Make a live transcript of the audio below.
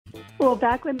Well,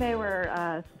 back when they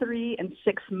were 3 and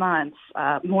 6 months,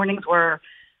 mornings were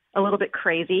a little bit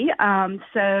crazy.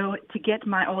 So to get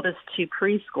my oldest to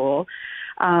preschool,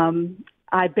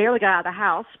 I barely got out of the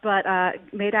house, but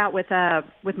made out with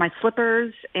my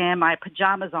slippers and my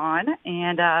pajamas on,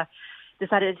 and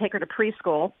decided to take her to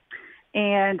preschool.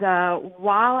 And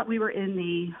while we were in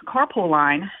the carpool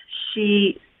line,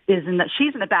 she's in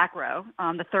the back row,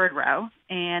 the third row,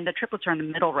 and the triplets are in the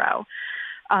middle row.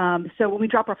 So when we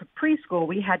drop her off at preschool,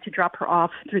 we had to drop her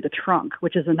off through the trunk,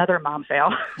 which is another mom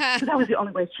fail. So that was the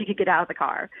only way she could get out of the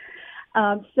car.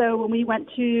 So when we went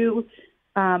to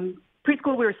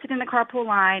preschool, we were sitting in the carpool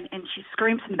line, and she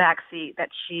screams in the back seat that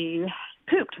she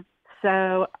pooped.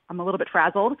 So I'm a little bit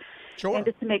frazzled. Sure. And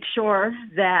just to make sure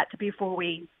that before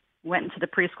we went into the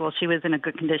preschool, she was in a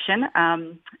good condition,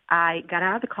 I got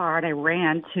out of the car and I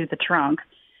ran to the trunk,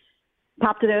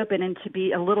 popped it open, and to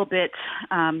be a little bit,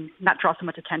 not draw so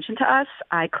much attention to us,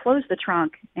 I closed the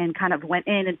trunk and kind of went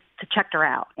in to check her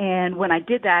out. And when I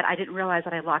did that, I didn't realize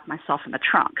that I locked myself in the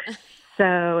trunk.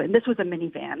 So, and this was a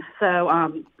minivan.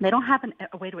 So they don't have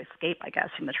a way to escape, I guess,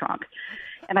 from the trunk.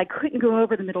 And I couldn't go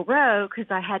over the middle row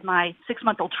because I had my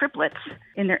 6-month-old triplets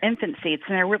in their infant seats,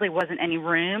 and there really wasn't any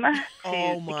room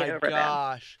to get over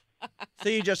gosh. Them. So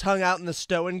you just hung out in the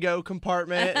stow and go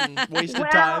compartment and wasted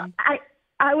well, time?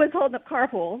 I was holding up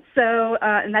carpool, so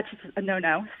and that's just a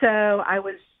no-no. So I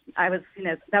was,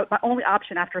 that my only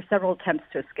option after several attempts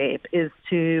to escape is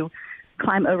to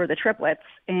climb over the triplets,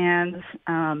 and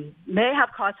may have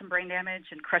caused some brain damage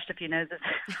and crushed a few noses.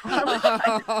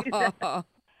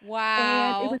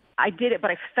 Wow. And I did it, but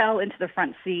I fell into the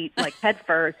front seat, like head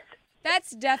first.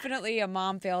 That's definitely a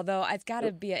mom fail, though. It's got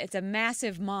to be, it's a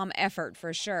massive mom effort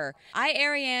for sure. I,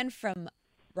 Ariane from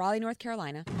Raleigh, North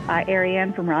Carolina. I,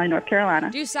 Ariane from Raleigh, North Carolina.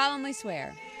 Do solemnly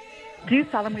swear. Do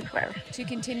solemnly swear. To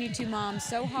continue to mom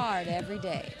so hard every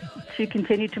day. To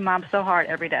continue to mom so hard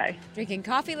every day. Drinking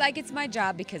coffee like it's my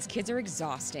job because kids are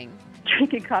exhausting.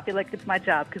 Drinking coffee like it's my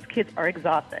job because kids are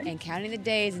exhausting. And counting the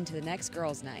days into the next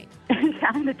girls' night. And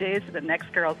counting the days to the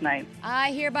next girls' night.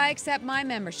 I hereby accept my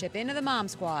membership into the Mom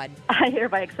Squad. I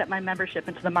hereby accept my membership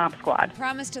into the Mom Squad.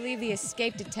 Promise to leave the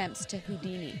escaped attempts to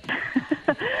Houdini.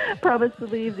 Promise to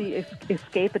leave the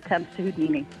escape attempts to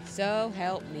Houdini. So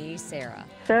help me, Sarah.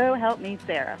 So help me,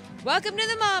 Sarah. Welcome to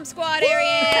the Mom Squad,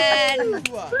 Ariane.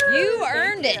 You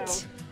earned it.